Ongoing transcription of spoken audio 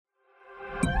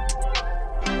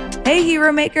Hey,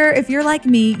 Hero Maker, if you're like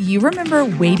me, you remember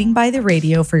waiting by the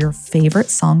radio for your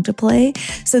favorite song to play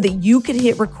so that you could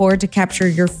hit record to capture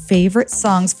your favorite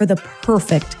songs for the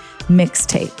perfect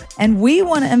mixtape. And we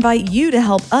want to invite you to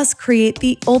help us create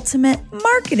the ultimate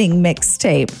marketing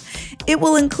mixtape. It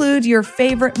will include your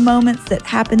favorite moments that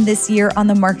happened this year on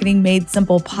the Marketing Made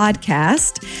Simple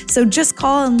podcast. So just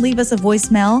call and leave us a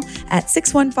voicemail at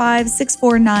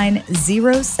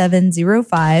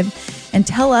 615-649-0705 and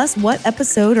tell us what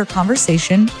episode or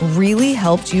conversation really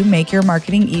helped you make your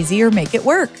marketing easy or make it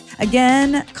work.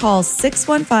 Again, call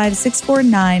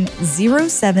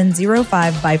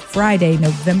 615-649-0705 by Friday,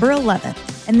 November 11th.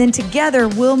 And then together,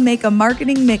 we'll make a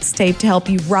marketing mixtape to help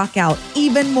you rock out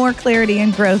even more clarity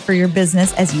and growth for your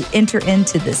business as you enter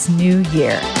into this new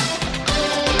year.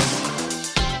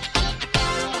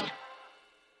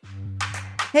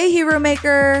 Hey, Hero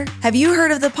Maker. Have you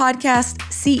heard of the podcast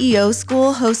CEO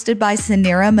School hosted by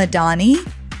Suneera Madani?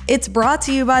 It's brought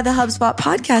to you by the HubSpot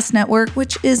Podcast Network,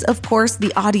 which is, of course,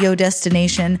 the audio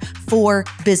destination for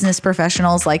business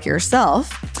professionals like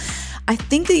yourself. I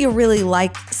think that you'll really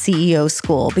like CEO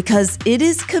School because it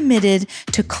is committed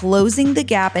to closing the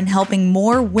gap and helping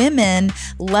more women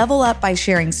level up by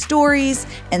sharing stories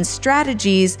and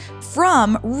strategies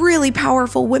from really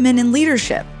powerful women in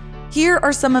leadership. Here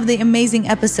are some of the amazing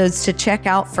episodes to check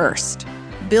out first.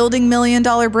 Building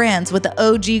million-dollar brands with the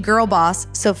OG girl boss,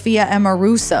 Sophia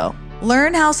Amoruso.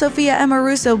 Learn how Sophia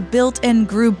Amoruso built and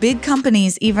grew big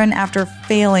companies even after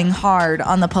failing hard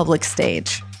on the public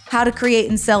stage. How to create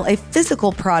and sell a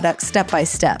physical product step by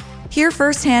step. Hear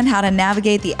firsthand how to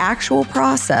navigate the actual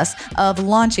process of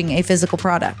launching a physical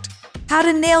product. How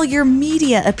to nail your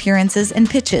media appearances and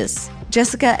pitches.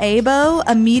 Jessica Abo,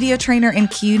 a media trainer and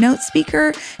keynote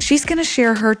speaker, she's going to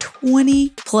share her 20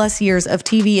 plus years of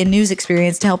TV and news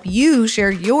experience to help you share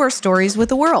your stories with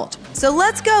the world. So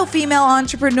let's go, female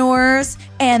entrepreneurs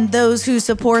and those who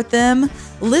support them.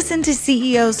 Listen to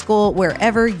CEO School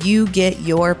wherever you get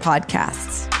your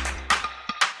podcasts.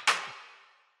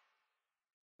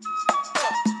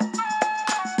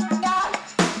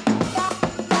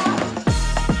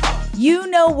 You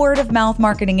know, word of mouth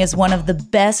marketing is one of the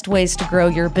best ways to grow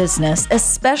your business,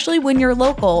 especially when you're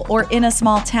local or in a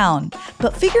small town.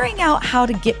 But figuring out how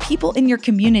to get people in your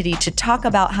community to talk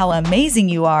about how amazing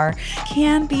you are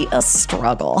can be a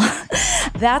struggle.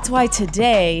 That's why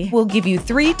today we'll give you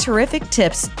 3 terrific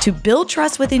tips to build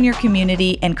trust within your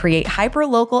community and create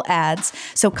hyper-local ads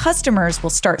so customers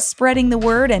will start spreading the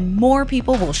word and more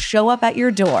people will show up at your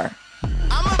door.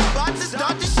 I'm about to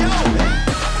start the show.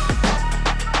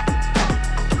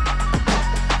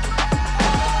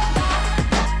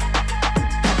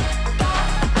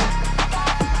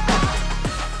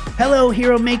 Hello,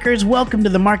 Hero Makers. Welcome to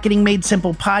the Marketing Made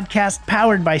Simple podcast,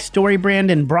 powered by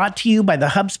StoryBrand and brought to you by the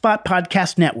HubSpot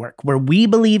Podcast Network, where we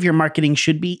believe your marketing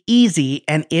should be easy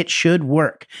and it should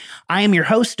work. I am your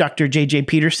host, Dr. JJ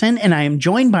Peterson, and I am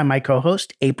joined by my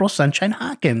co-host, April Sunshine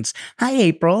Hawkins. Hi,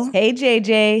 April. Hey,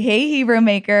 JJ. Hey, Hero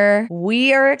Maker.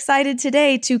 We are excited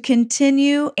today to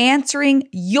continue answering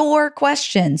your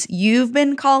questions. You've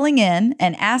been calling in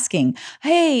and asking,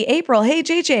 hey, April, hey,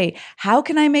 JJ, how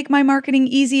can I make my marketing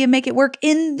easy and make it work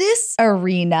in this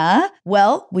arena?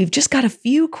 Well, we've just got a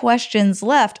few questions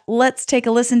left. Let's take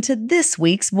a listen to this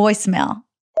week's voicemail.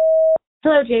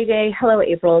 Hello, JJ. Hello,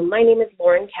 April. My name is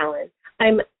Lauren Callan.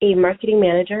 I'm a marketing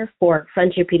manager for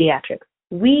Frontier Pediatrics.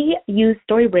 We use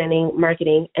story branding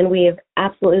marketing, and we have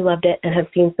absolutely loved it and have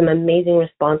seen some amazing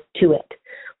response to it.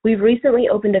 We've recently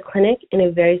opened a clinic in a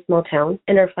very small town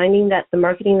and are finding that the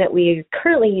marketing that we are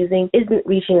currently using isn't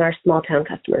reaching our small town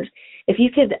customers. If you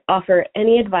could offer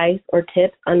any advice or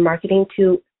tips on marketing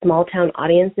to small town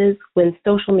audiences when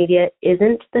social media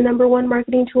isn't the number one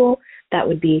marketing tool, that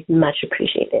would be much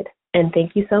appreciated. And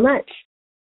thank you so much.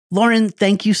 Lauren,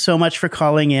 thank you so much for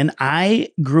calling in. I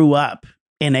grew up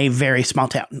in a very small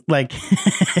town. Like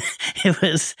it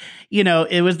was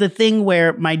the thing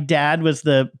where my dad was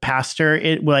the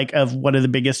pastor of one of the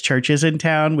biggest churches in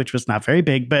town, which was not very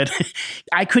big, but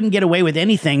I couldn't get away with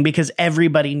anything because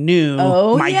everybody knew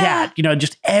my dad,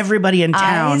 just everybody in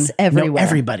town. Eyes everywhere. Know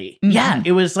everybody. Mm-hmm. Yeah.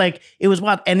 It was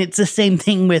wild. And it's the same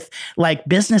thing with like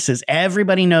businesses.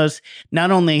 Everybody knows not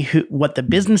only what the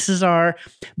businesses are,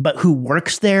 but who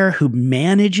works there, who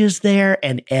manages there,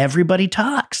 and everybody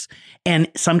talks. And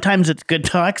sometimes it's good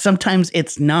talk. Sometimes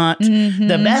it's not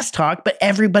the best talk, but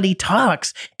everybody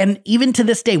talks. And even to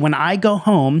this day, when I go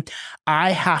home,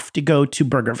 I have to go to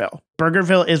Burgerville.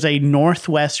 Burgerville is a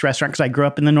Northwest restaurant because I grew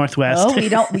up in the Northwest. Oh, we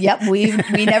don't. Yep. We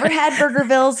never had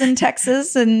Burgervilles in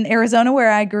Texas and Arizona where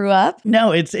I grew up.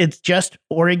 No, it's just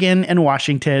Oregon and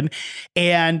Washington.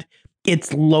 And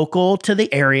It's local to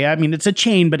the area. I mean, it's a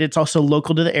chain, but it's also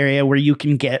local to the area where you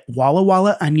can get Walla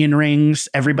Walla onion rings.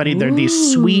 Everybody, they're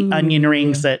these sweet onion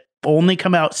rings that only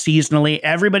come out seasonally.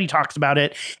 Everybody talks about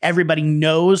it. Everybody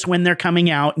knows when they're coming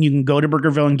out, and you can go to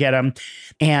Burgerville and get them.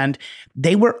 And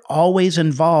they were always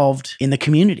involved in the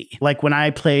community. Like when I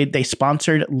played, they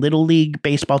sponsored Little League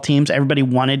baseball teams. Everybody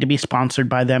wanted to be sponsored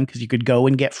by them because you could go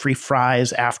and get free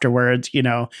fries afterwards, you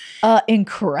know.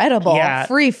 Incredible. Yeah.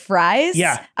 Free fries?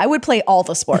 Yeah. I would play all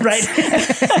the sports. Right.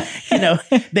 You know,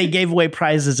 they gave away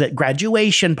prizes at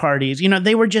graduation parties. You know,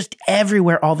 they were just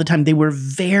everywhere all the time. They were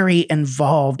very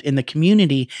involved in the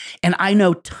community. And I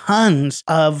know tons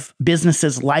of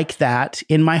businesses like that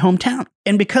in my hometown.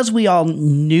 And because we all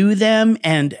knew them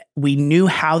and we knew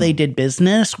how they did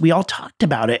business, we all talked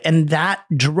about it. And that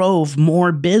drove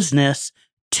more business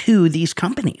to these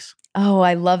companies. Oh,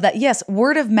 I love that. Yes,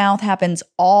 word of mouth happens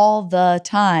all the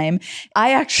time.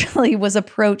 I actually was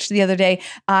approached the other day.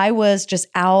 I was just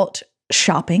out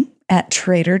shopping at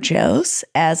Trader Joe's,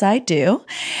 as I do.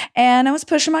 And I was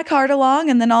pushing my cart along,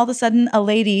 and then all of a sudden, a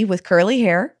lady with curly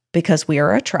hair, because we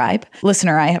are a tribe.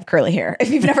 Listener, I have curly hair.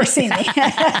 If you've never seen me,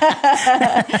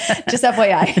 just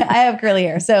FYI, I have curly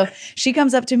hair. So she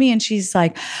comes up to me and she's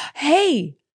like,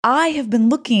 "Hey, I have been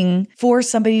looking for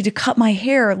somebody to cut my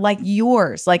hair like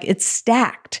yours, like it's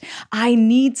stacked. I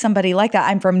need somebody like that.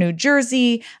 I'm from New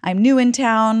Jersey. I'm new in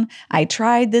town. I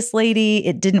tried this lady.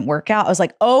 It didn't work out." I was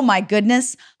like, "Oh my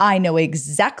goodness, I know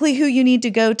exactly who you need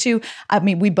to go to." I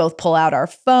mean, we both pull out our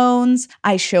phones.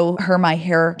 I show her my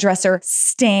hairdresser,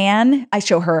 Stan. I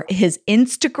show her his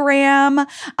Instagram.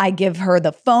 I give her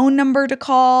the phone number to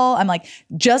call. I'm like,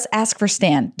 "Just ask for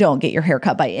Stan. Don't get your hair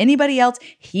cut by anybody else.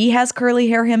 He has curly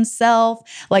hair himself."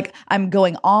 Like, I'm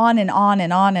going on and on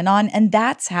and on and on. And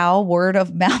that's how word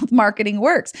of mouth marketing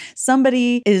works.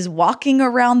 Somebody is walking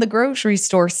around the grocery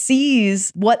store, sees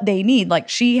what they need. Like,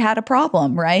 she had a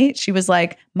problem, right? She was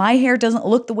like, "My hair doesn't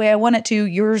look the way I want it to.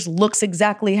 Yours looks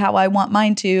exactly how I want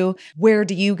mine to. Where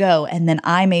do you go?" And then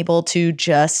I'm able to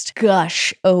just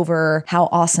gush over how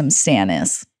awesome Stan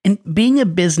is. And being a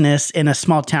business in a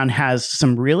small town has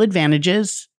some real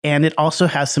advantages, and it also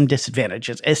has some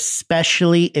disadvantages,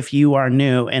 especially if you are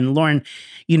new. And Lauren,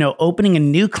 you know, opening a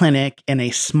new clinic in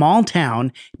a small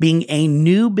town, being a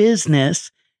new business,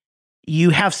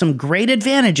 you have some great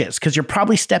advantages because you're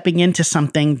probably stepping into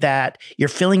something that you're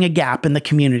filling a gap in the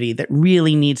community that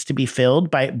really needs to be filled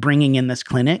by bringing in this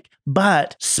clinic.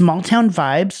 But small town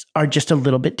vibes are just a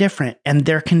little bit different, and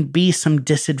there can be some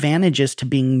disadvantages to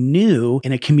being new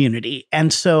in a community.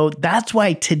 And so that's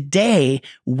why today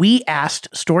we asked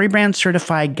StoryBrand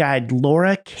certified guide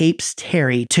Laura Capes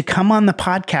Terry to come on the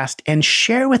podcast and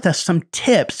share with us some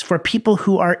tips for people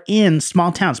who are in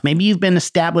small towns. Maybe you've been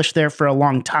established there for a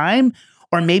long time,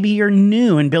 or maybe you're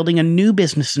new and building a new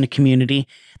business in a community.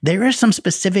 There are some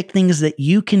specific things that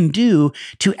you can do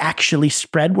to actually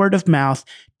spread word of mouth,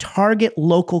 target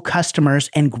local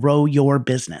customers, and grow your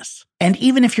business. And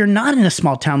even if you're not in a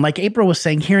small town, like April was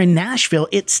saying, here in Nashville,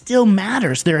 it still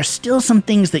matters. There are still some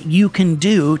things that you can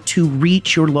do to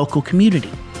reach your local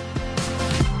community.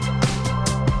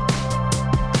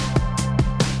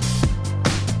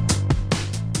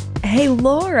 Hey,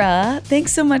 Laura,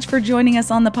 thanks so much for joining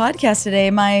us on the podcast today.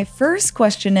 My first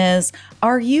question is,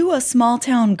 are you a small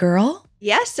town girl?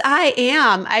 Yes, I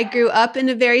am. I grew up in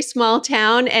a very small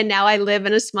town, and now I live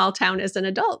in a small town as an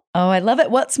adult. Oh, I love it.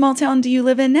 What small town do you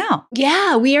live in now?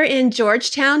 Yeah, we are in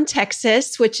Georgetown,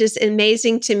 Texas, which is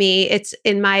amazing to me. It's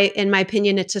in my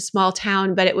opinion, it's a small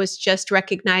town, but it was just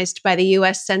recognized by the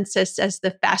US Census as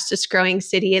the fastest growing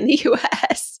city in the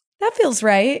US. That feels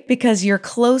right because you're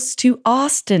close to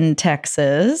Austin,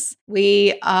 Texas.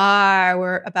 We are.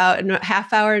 We're about a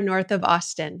half hour north of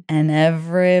Austin. And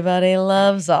everybody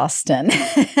loves Austin.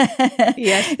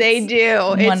 Yes, they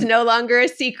do. It's no longer a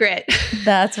secret.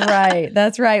 That's right.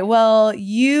 That's right. Well,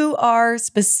 you are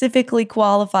specifically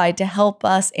qualified to help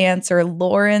us answer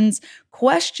Lauren's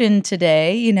question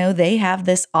today. You know, they have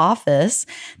this office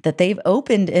that they've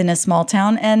opened in a small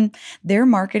town, and their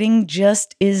marketing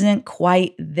just isn't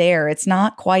quite there. It's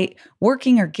not quite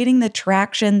working or getting the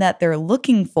traction that they're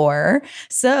looking for.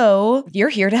 So you're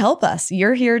here to help us.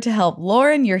 You're here to help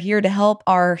Lauren. You're here to help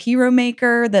our hero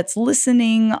maker that's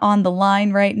listening on the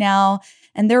line right now.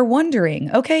 And they're wondering,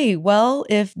 okay, well,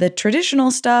 if the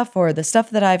traditional stuff or the stuff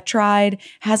that I've tried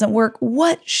hasn't worked,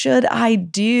 what should I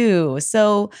do?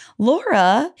 So,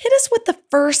 Laura, hit us with the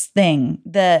first thing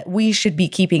that we should be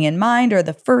keeping in mind, or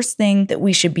the first thing that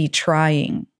we should be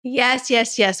trying. Yes.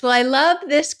 Well, I love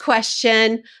this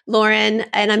question, Lauren,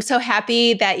 and I'm so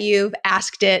happy that you've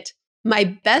asked it. My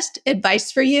best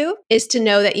advice for you is to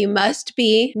know that you must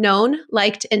be known,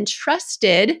 liked, and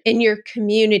trusted in your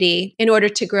community in order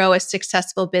to grow a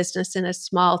successful business in a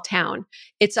small town.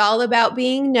 It's all about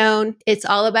being known. It's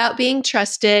all about being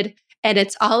trusted. And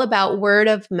it's all about word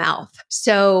of mouth.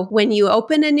 So when you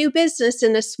open a new business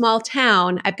in a small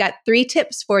town, I've got 3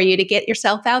 tips for you to get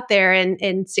yourself out there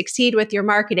and succeed with your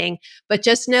marketing. But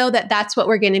just know that that's what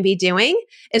we're going to be doing,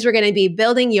 is we're going to be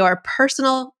building your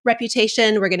personal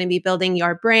reputation. We're going to be building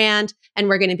your brand, and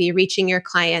we're going to be reaching your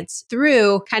clients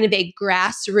through kind of a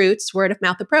grassroots word of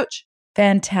mouth approach.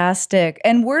 Fantastic.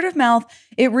 And word of mouth,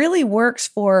 it really works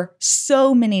for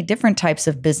so many different types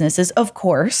of businesses, of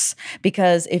course,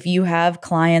 because if you have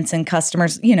clients and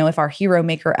customers, if our Hero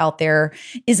Maker out there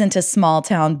isn't a small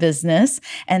town business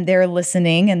and they're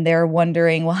listening and they're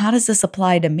wondering, well, how does this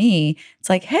apply to me? It's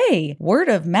like, hey, word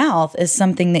of mouth is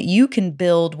something that you can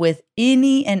build with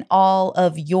any and all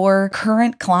of your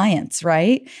current clients,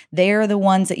 right? They're the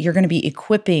ones that you're going to be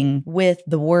equipping with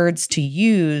the words to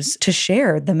use to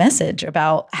share the message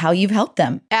about how you've helped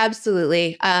them.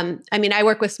 Absolutely. I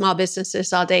work with small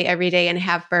businesses all day, every day, and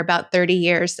have for about 30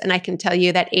 years. And I can tell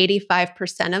you that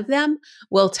 85% of them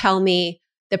will tell me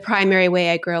the primary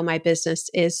way I grow my business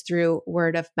is through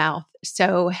word of mouth.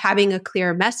 So having a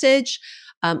clear message,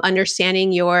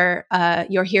 understanding your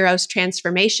hero's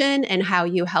transformation and how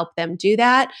you help them do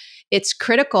that, it's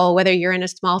critical whether you're in a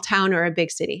small town or a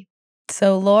big city.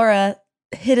 So Laura,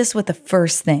 hit us with the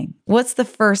first thing. What's the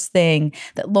first thing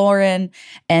that Lauren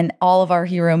and all of our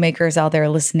Hero Makers out there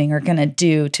listening are going to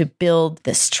do to build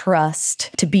this trust,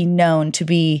 to be known, to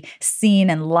be seen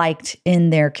and liked in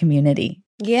their community?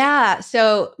 Yeah.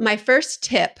 So my first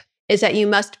tip is that you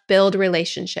must build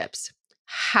relationships.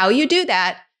 How you do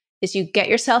that is you get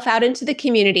yourself out into the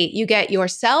community. You get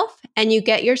yourself and you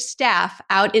get your staff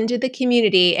out into the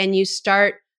community and you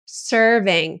start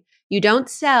serving. You don't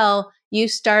sell, you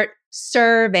start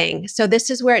serving. So this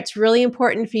is where it's really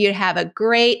important for you to have a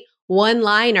great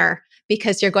one-liner,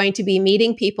 because you're going to be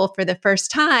meeting people for the first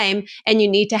time and you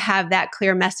need to have that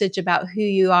clear message about who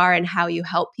you are and how you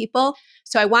help people.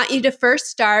 So I want you to first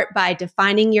start by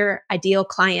defining your ideal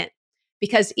client,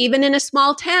 because even in a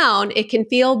small town, it can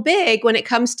feel big when it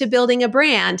comes to building a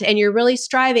brand, and you're really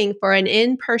striving for an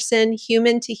in-person,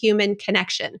 human-to-human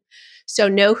connection. So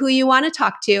know who you want to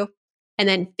talk to and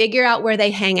then figure out where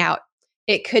they hang out.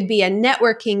 It could be a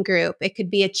networking group. It could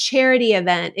be a charity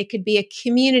event. It could be a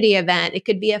community event. It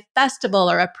could be a festival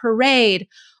or a parade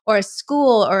or a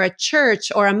school or a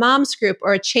church or a mom's group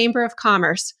or a chamber of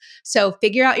commerce. So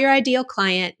figure out your ideal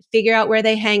client, figure out where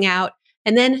they hang out,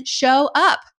 and then show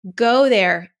up. Go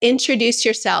there, introduce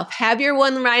yourself, have your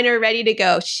one-liner ready to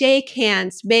go, shake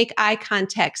hands, make eye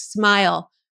contact,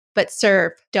 smile, but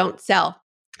serve, don't sell.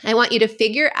 I want you to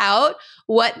figure out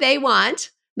what they want,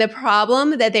 the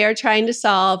problem that they are trying to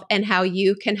solve, and how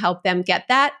you can help them get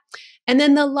that. And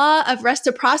then the law of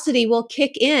reciprocity will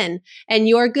kick in and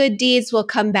your good deeds will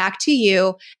come back to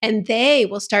you, and they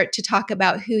will start to talk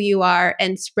about who you are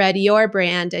and spread your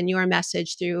brand and your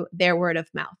message through their word of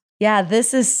mouth. Yeah,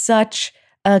 this is such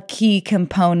a key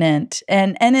component.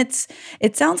 And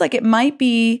it sounds like it might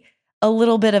be a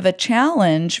little bit of a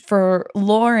challenge for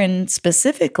Lauren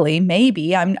specifically.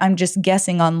 Maybe I'm just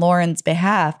guessing on Lauren's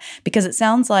behalf, because it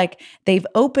sounds like they've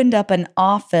opened up an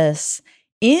office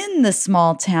in the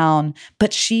small town,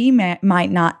 but she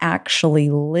might not actually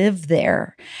live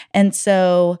there. And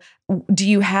so do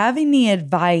you have any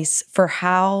advice for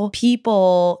how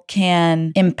people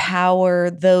can empower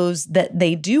those that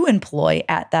they do employ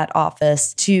at that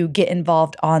office to get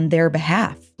involved on their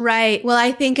behalf? Right. Well,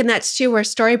 I think, and that's too where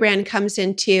StoryBrand comes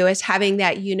into, is having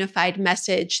that unified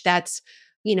message that's,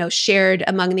 shared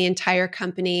among the entire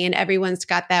company, and everyone's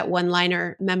got that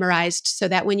one-liner memorized, so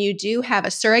that when you do have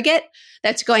a surrogate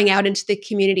that's going out into the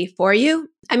community for you.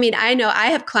 I know I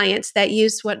have clients that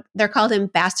use what they're called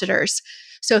ambassadors.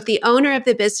 So if the owner of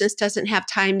the business doesn't have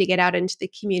time to get out into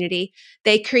the community,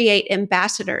 they create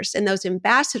ambassadors. And those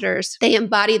ambassadors, they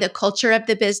embody the culture of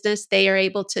the business. They are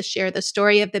able to share the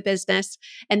story of the business.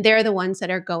 And they're the ones that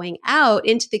are going out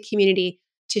into the community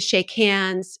to shake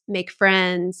hands, make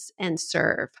friends, and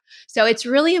serve. So it's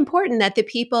really important that the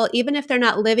people, even if they're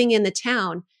not living in the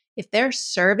town, if they're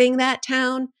serving that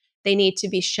town, they need to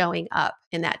be showing up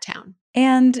in that town.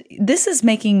 And this is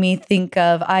making me think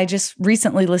of, I just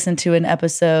recently listened to an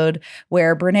episode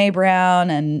where Brene Brown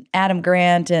and Adam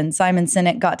Grant and Simon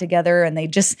Sinek got together, and they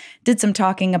just did some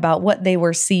talking about what they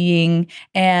were seeing.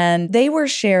 And they were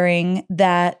sharing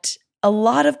that a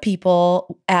lot of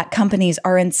people at companies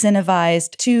are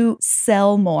incentivized to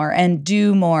sell more and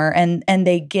do more, and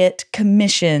they get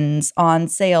commissions on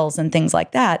sales and things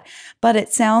like that. But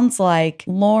it sounds like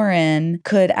Lauren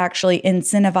could actually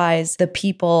incentivize the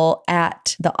people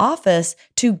at the office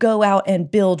to go out and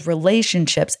build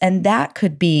relationships. And that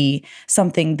could be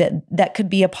something that could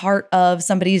be a part of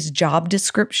somebody's job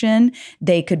description.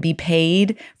 They could be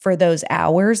paid for those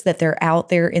hours that they're out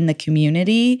there in the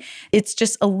community. It's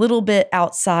just a little bit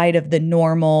outside of the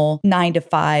normal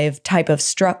 9-to-5 type of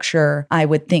structure, I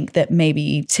would think that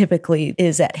maybe typically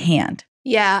is at hand.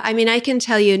 Yeah, I mean, I can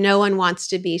tell you no one wants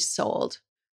to be sold.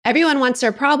 Everyone wants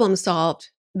their problem solved,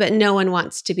 but no one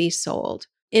wants to be sold.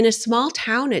 In a small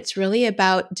town, it's really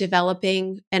about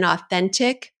developing an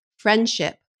authentic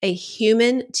friendship, a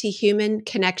human-to-human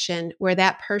connection where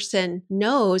that person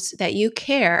knows that you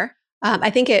care.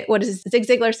 I think Zig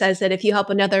Ziglar says that if you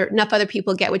help enough other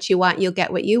people get what you want, you'll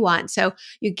get what you want. So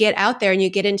you get out there and you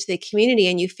get into the community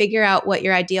and you figure out what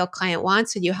your ideal client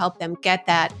wants and you help them get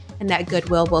that, and that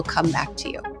goodwill will come back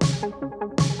to you.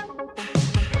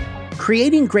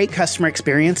 Creating great customer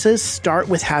experiences start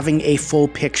with having a full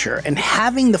picture, and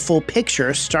having the full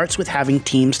picture starts with having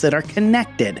teams that are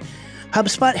connected.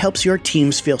 HubSpot helps your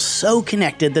teams feel so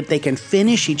connected that they can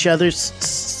finish each other's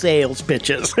sales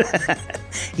pitches.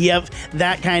 Yep,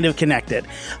 that kind of connected.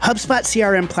 HubSpot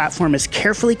CRM platform is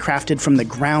carefully crafted from the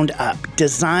ground up,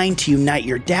 designed to unite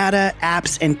your data,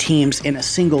 apps, and teams in a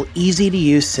single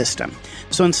easy-to-use system.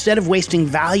 So instead of wasting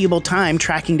valuable time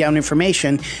tracking down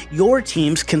information, your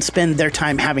teams can spend their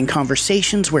time having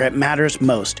conversations where it matters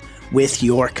most, with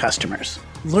your customers.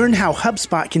 Learn how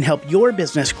HubSpot can help your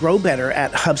business grow better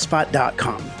at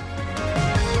HubSpot.com.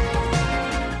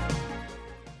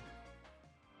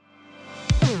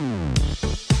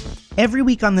 Every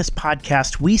week on this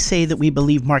podcast, we say that we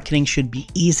believe marketing should be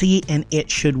easy and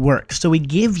it should work. So we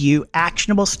give you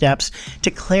actionable steps to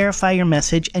clarify your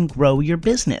message and grow your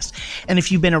business. And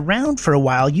if you've been around for a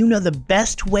while, you know the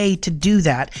best way to do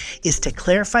that is to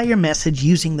clarify your message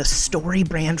using the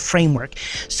StoryBrand framework.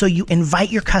 So you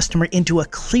invite your customer into a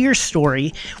clear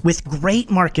story with great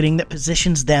marketing that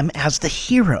positions them as the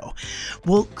hero.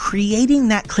 Well, creating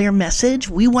that clear message,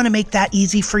 we want to make that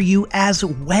easy for you as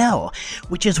well,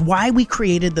 which is why we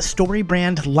created the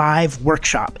StoryBrand Live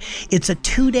Workshop. It's a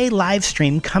 2-day live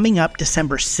stream coming up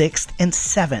December 6th and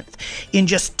 7th. In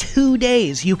just 2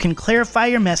 days, you can clarify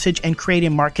your message and create a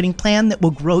marketing plan that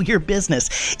will grow your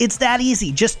business. It's that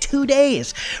easy, just 2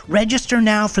 days. Register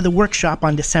now for the workshop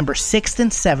on December 6th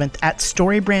and 7th at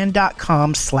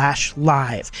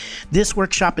storybrand.com/live. This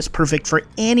workshop is perfect for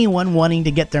anyone wanting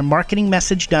to get their marketing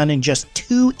message done in just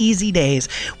 2 easy days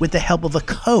with the help of a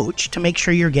coach to make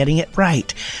sure you're getting it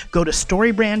right. Go to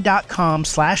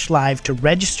storybrand.com/live to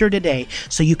register today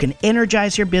so you can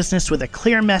energize your business with a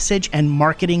clear message and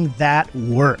marketing that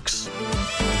works.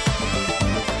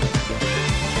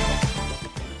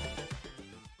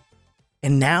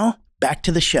 And now, back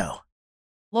to the show.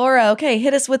 Laura, okay,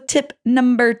 hit us with tip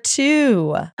number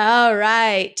 2. All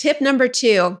right. Tip number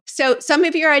 2. So some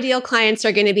of your ideal clients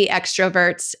are going to be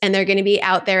extroverts and they're going to be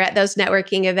out there at those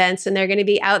networking events and they're going to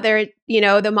be out there,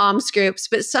 the moms groups.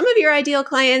 But some of your ideal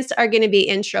clients are going to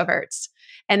be introverts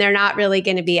and they're not really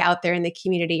going to be out there in the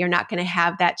community. You're not going to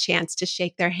have that chance to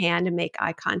shake their hand and make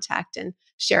eye contact and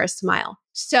share a smile.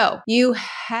 So you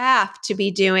have to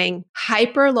be doing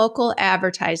hyper-local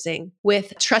advertising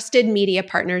with trusted media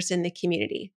partners in the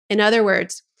community. In other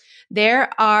words, there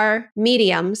are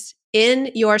mediums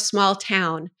in your small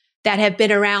town that have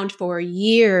been around for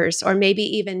years or maybe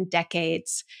even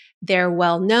decades. They're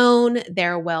well known,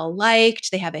 they're well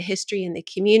liked, they have a history in the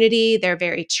community, they're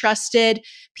very trusted.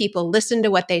 People listen to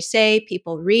what they say,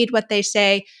 people read what they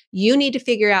say. You need to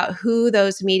figure out who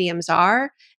those mediums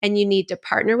are and you need to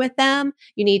partner with them.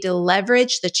 You need to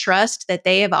leverage the trust that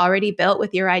they have already built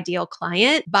with your ideal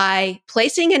client by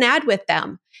placing an ad with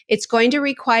them. It's going to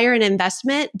require an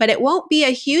investment, but it won't be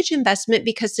a huge investment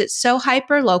because it's so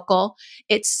hyper local,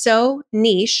 it's so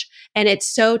niche, and it's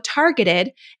so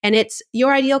targeted, and it's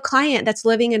your ideal client that's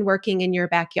living and working in your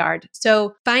backyard.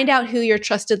 So find out who your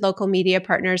trusted local media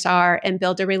partners are and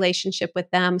build a relationship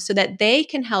with them so that they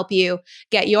can help you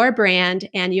get your brand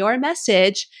and your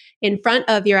message in front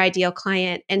of your ideal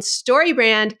client. And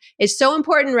StoryBrand is so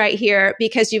important right here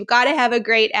because you've got to have a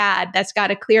great ad that's got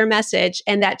a clear message,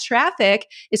 and that traffic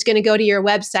is going to go to your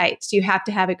website. So you have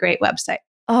to have a great website.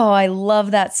 Oh, I love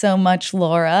that so much,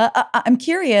 Laura. I'm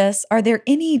curious, are there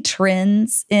any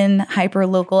trends in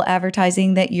hyperlocal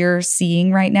advertising that you're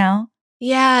seeing right now?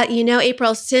 Yeah,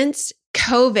 April, since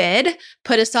COVID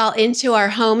put us all into our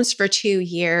homes for 2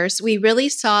 years, we really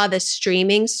saw the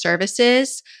streaming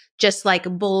services just like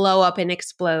blow up and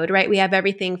explode, right? We have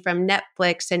everything from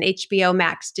Netflix and HBO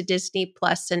Max to Disney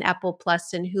Plus and Apple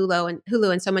Plus and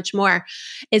Hulu and so much more.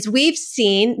 Is we've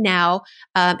seen now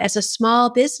as a small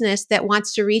business that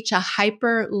wants to reach a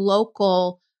hyper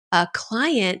local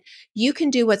client, you can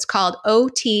do what's called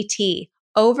OTT.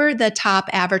 Over the top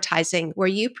advertising, where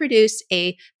you produce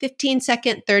a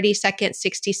 15-second, 30-second,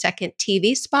 60-second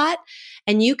TV spot,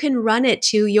 and you can run it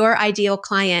to your ideal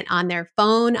client on their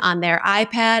phone, on their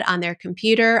iPad, on their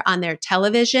computer, on their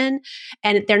television,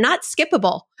 and they're not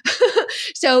skippable.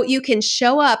 So you can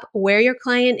show up where your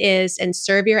client is and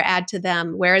serve your ad to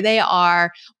them where they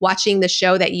are watching the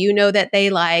show that you know that they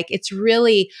like. It's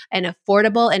really an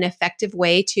affordable and effective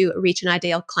way to reach an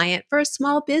ideal client for a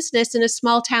small business in a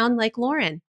small town like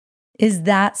Lauren. Is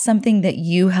that something that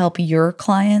you help your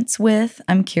clients with?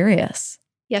 I'm curious.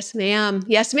 Yes, ma'am.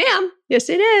 Yes, ma'am. Yes,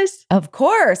 it is. Of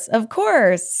course. Of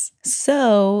course.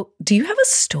 So, do you have a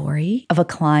story of a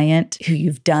client who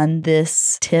you've done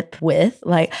this tip with?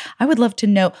 Like, I would love to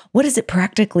know, what does it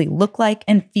practically look like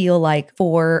and feel like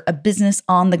for a business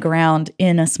on the ground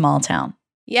in a small town?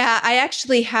 Yeah, I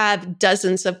actually have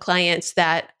dozens of clients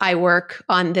that I work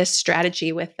on this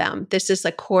strategy with them. This is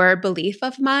a core belief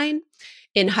of mine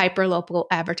in hyperlocal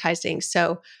advertising.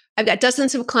 So I've got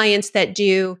dozens of clients that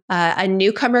do a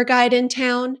newcomer guide in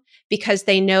town because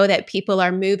they know that people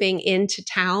are moving into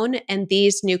town, and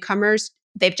these newcomers,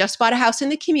 they've just bought a house in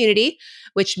the community,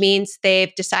 which means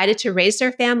they've decided to raise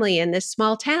their family in this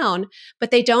small town, but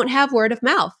they don't have word of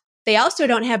mouth. They also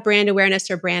don't have brand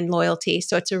awareness or brand loyalty.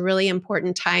 So it's a really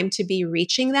important time to be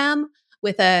reaching them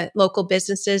with a local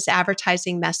business's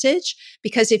advertising message,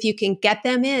 because if you can get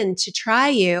them in to try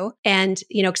you and,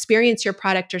 experience your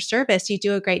product or service, you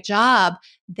do a great job.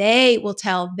 They will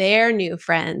tell their new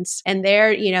friends and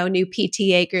their, new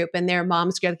PTA group and their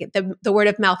moms group. The word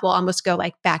of mouth will almost go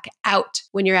like back out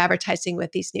when you're advertising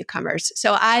with these newcomers.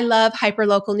 So I love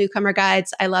hyperlocal newcomer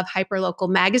guides. I love hyperlocal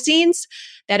magazines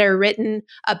that are written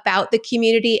about the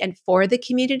community and for the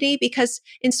community, because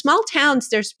in small towns,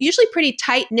 there's usually pretty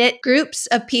tight-knit groups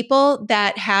of people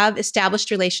that have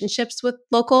established relationships with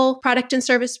local product and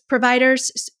service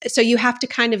providers. So you have to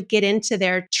kind of get into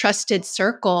their trusted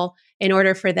circle in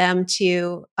order for them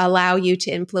to allow you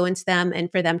to influence them and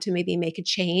for them to maybe make a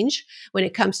change when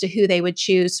it comes to who they would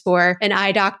choose for an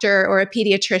eye doctor or a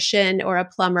pediatrician or a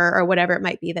plumber or whatever it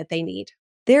might be that they need.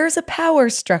 There's a power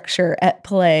structure at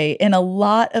play in a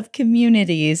lot of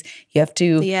communities. You have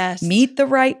to meet the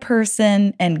right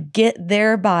person and get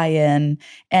their buy-in.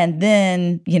 And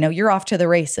then, you're off to the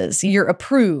races. You're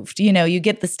approved. You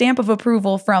get the stamp of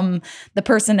approval from the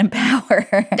person in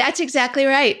power. That's exactly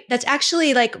right. That's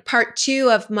actually like part 2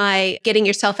 of my getting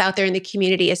yourself out there in the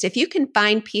community is if you can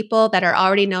find people that are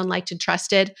already known, liked, and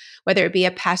trusted, whether it be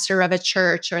a pastor of a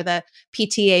church or the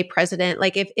PTA president,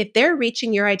 like if they're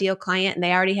reaching your ideal client and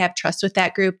they already have trust with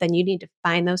that group, then you need to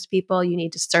find those people. You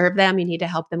need to serve them. You need to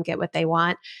help them get what they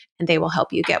want, and they will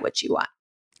help you get what you want.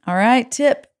 All right.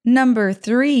 Tip number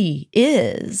 3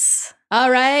 is... All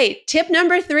right. Tip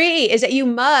number 3 is that you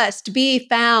must be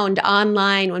found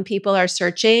online when people are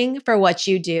searching for what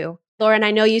you do. Lauren,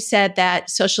 I know you said that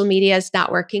social media is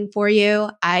not working for you.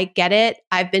 I get it.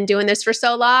 I've been doing this for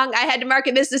so long. I had to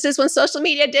market businesses when social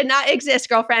media did not exist,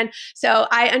 girlfriend. So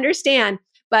I understand.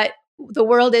 But the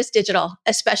world is digital,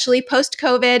 especially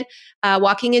post-COVID.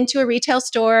 Walking into a retail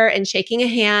store and shaking a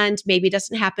hand maybe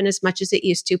doesn't happen as much as it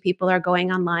used to. People are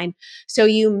going online. So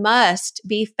you must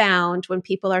be found when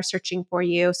people are searching for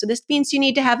you. So this means you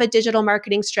need to have a digital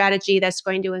marketing strategy that's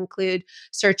going to include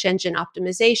search engine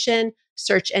optimization,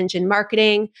 search engine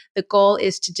marketing. The goal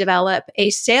is to develop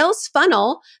a sales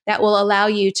funnel that will allow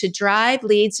you to drive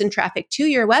leads and traffic to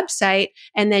your website,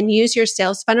 and then use your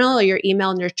sales funnel or your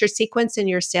email nurture sequence in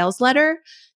your sales letter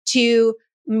to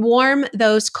warm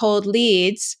those cold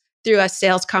leads through a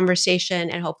sales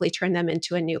conversation and hopefully turn them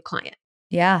into a new client.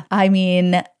 Yeah. I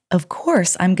mean, of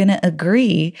course, I'm going to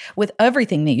agree with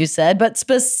everything that you said, but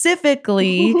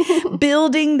specifically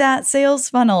building that sales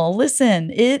funnel.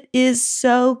 Listen, it is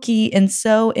so key and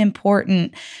so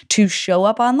important to show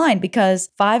up online,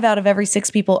 because 5 out of every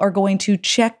 6 people are going to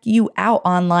check you out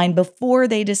online before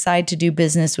they decide to do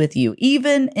business with you,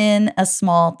 even in a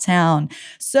small town.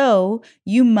 So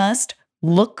you must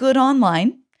look good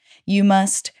online. You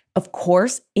must, of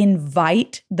course,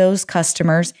 invite those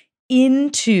customers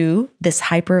into this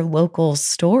hyper local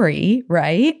story,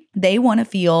 right? They want to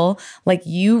feel like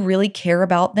you really care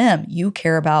about them. You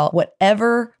care about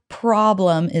whatever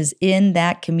problem is in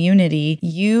that community,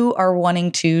 you are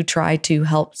wanting to try to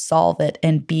help solve it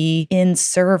and be in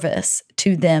service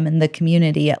to them and the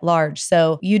community at large.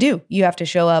 So you have to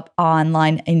show up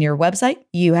online in your website.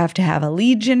 You have to have a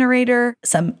lead generator,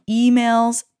 some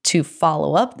emails to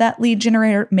follow up that lead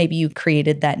generator. Maybe you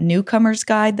created that newcomers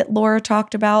guide that Laura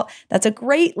talked about. That's a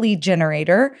great lead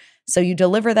generator. So you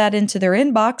deliver that into their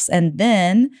inbox, and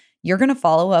then you're going to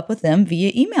follow up with them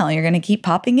via email. You're going to keep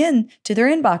popping in to their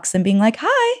inbox and being like,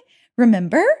 hi,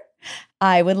 remember?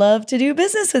 I would love to do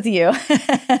business with you.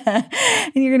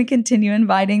 And you're going to continue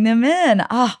inviting them in.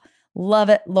 Love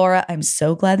it, Laura. I'm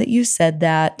so glad that you said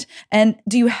that. And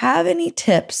do you have any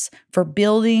tips for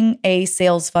building a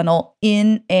sales funnel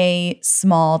in a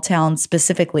small town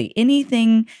specifically?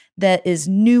 Anything that is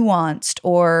nuanced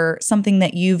or something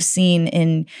that you've seen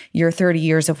in your 30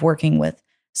 years of working with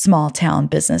small town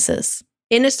businesses?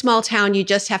 In a small town, you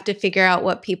just have to figure out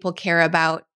what people care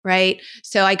about, right?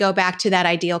 So I go back to that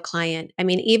ideal client. I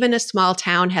mean, even a small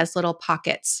town has little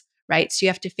pockets, right? So you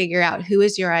have to figure out who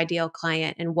is your ideal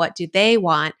client and what do they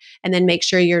want, and then make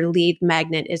sure your lead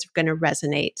magnet is going to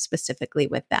resonate specifically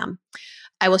with them.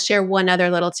 I will share one other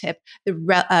little tip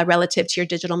relative to your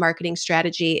digital marketing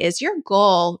strategy is your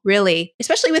goal really,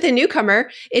 especially with a newcomer,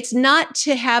 it's not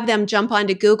to have them jump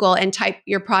onto Google and type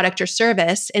your product or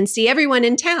service and see everyone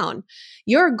in town.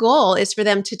 Your goal is for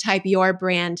them to type your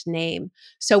brand name.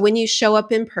 So when you show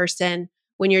up in person,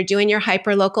 when you're doing your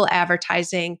hyperlocal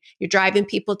advertising, you're driving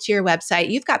people to your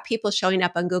website, you've got people showing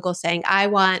up on Google saying, I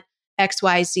want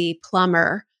XYZ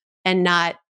plumber, and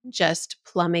not just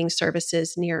plumbing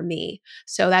services near me.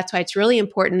 So that's why it's really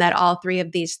important that all three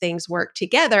of these things work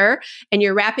together, and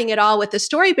you're wrapping it all with the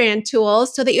StoryBrand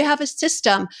tools so that you have a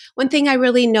system. One thing I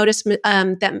really notice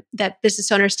that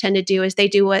business owners tend to do is they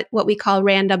do what we call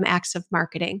random acts of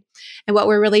marketing. And what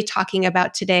we're really talking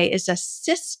about today is a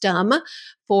system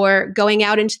for going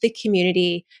out into the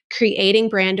community, creating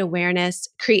brand awareness,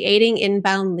 creating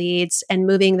inbound leads, and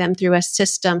moving them through a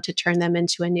system to turn them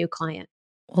into a new client.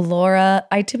 Well, Laura,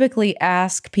 I typically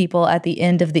ask people at the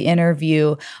end of the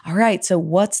interview, all right, so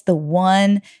what's the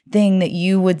one thing that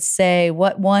you would say?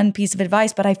 What one piece of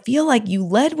advice? But I feel like you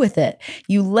led with it.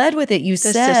 You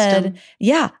said,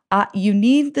 you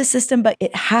need the system, but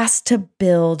it has to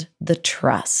build the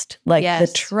trust.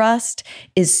 The trust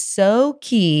is so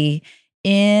key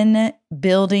in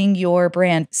building your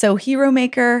brand. So Hero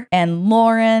Maker and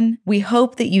Lauren, we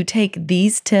hope that you take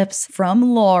these tips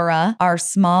from Laura, our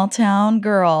small town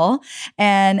girl,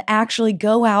 and actually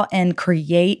go out and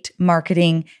create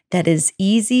marketing that is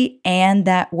easy and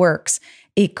that works.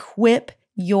 Equip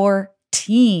your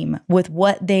team with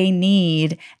what they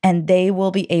need, and they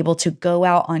will be able to go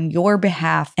out on your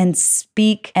behalf and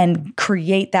speak and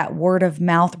create that word of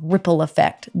mouth ripple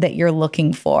effect that you're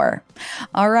looking for.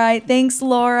 All right. Thanks,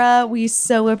 Laura. We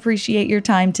so appreciate your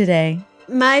time today.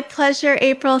 My pleasure,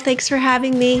 April. Thanks for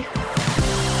having me.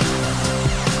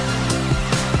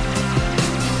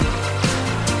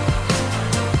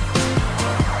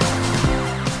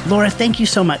 Laura, thank you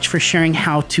so much for sharing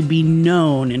how to be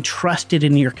known and trusted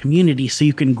in your community so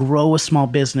you can grow a small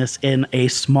business in a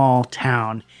small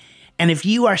town. And if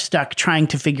you are stuck trying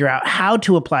to figure out how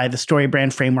to apply the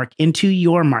StoryBrand framework into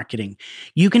your marketing,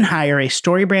 you can hire a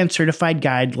StoryBrand certified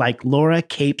guide like Laura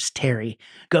Capes Terry.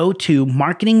 Go to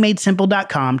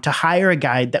marketingmadesimple.com to hire a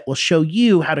guide that will show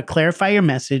you how to clarify your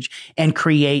message and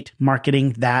create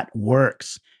marketing that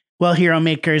works. Well, Hero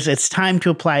Makers, it's time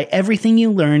to apply everything you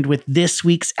learned with this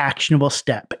week's actionable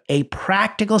step, a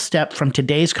practical step from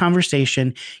today's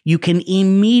conversation you can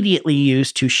immediately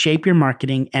use to shape your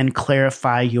marketing and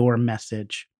clarify your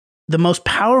message. The most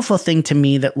powerful thing to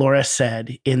me that Laura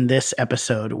said in this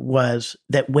episode was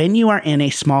that when you are in a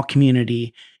small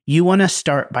community, you want to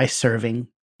start by serving,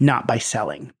 not by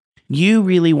selling. You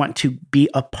really want to be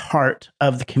a part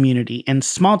of the community. In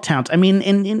small towns, I mean,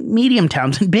 in medium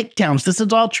towns and big towns, this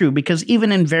is all true because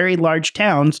even in very large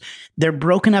towns, they're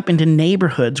broken up into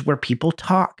neighborhoods where people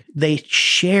talk. They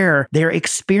share their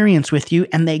experience with you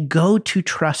and they go to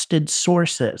trusted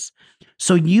sources.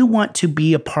 So you want to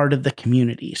be a part of the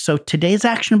community. So today's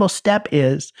actionable step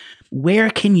is, where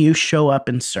can you show up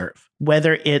and serve?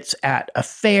 Whether it's at a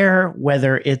fair,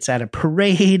 whether it's at a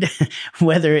parade,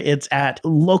 whether it's at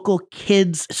local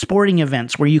kids' sporting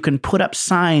events where you can put up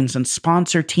signs and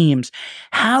sponsor teams,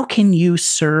 how can you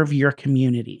serve your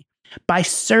community? By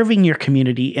serving your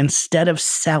community instead of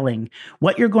selling,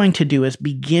 what you're going to do is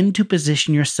begin to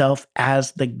position yourself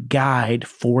as the guide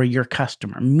for your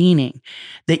customer, meaning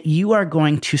that you are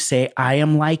going to say, I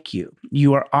am like you.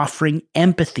 You are offering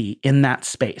empathy in that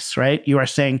space, right? You are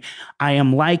saying, I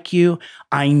am like you.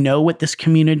 I know what this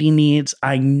community needs.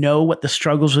 I know what the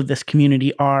struggles of this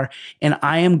community are, and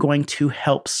I am going to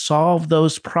help solve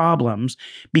those problems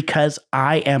because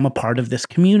I am a part of this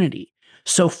community.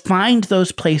 So find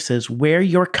those places where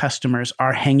your customers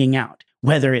are hanging out,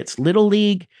 whether it's Little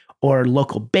League or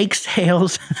local bake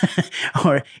sales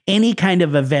or any kind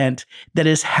of event that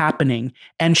is happening,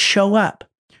 and show up.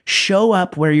 Show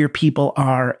up where your people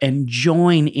are and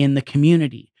join in the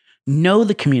community. Know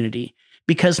the community,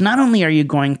 because not only are you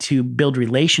going to build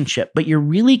relationship, but you're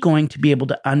really going to be able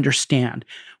to understand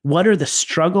what are the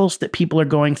struggles that people are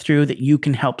going through that you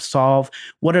can help solve?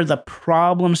 What are the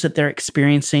problems that they're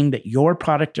experiencing that your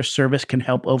product or service can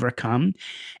help overcome?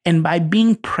 And by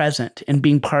being present and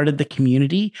being part of the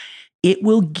community, it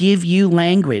will give you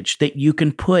language that you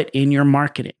can put in your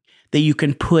marketing, that you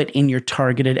can put in your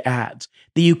targeted ads,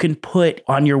 that you can put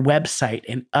on your website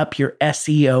and up your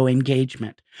SEO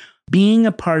engagement. Being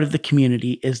a part of the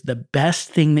community is the best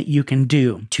thing that you can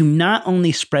do to not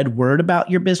only spread word about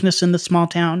your business in the small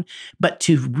town, but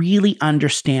to really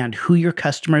understand who your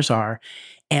customers are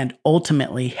and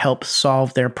ultimately help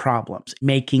solve their problems,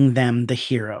 making them the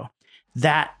hero.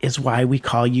 That is why we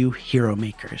call you Hero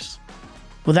Makers.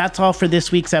 Well, that's all for this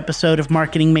week's episode of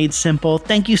Marketing Made Simple.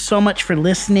 Thank you so much for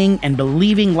listening and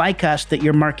believing, like us, that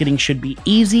your marketing should be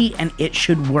easy and it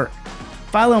should work.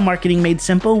 Follow Marketing Made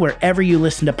Simple wherever you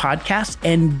listen to podcasts,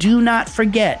 and do not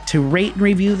forget to rate and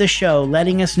review the show,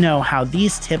 letting us know how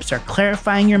these tips are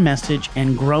clarifying your message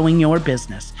and growing your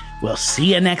business. We'll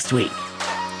see you next week.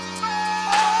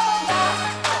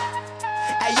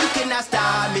 Hey, you cannot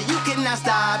stop me. You cannot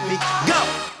stop me. Go!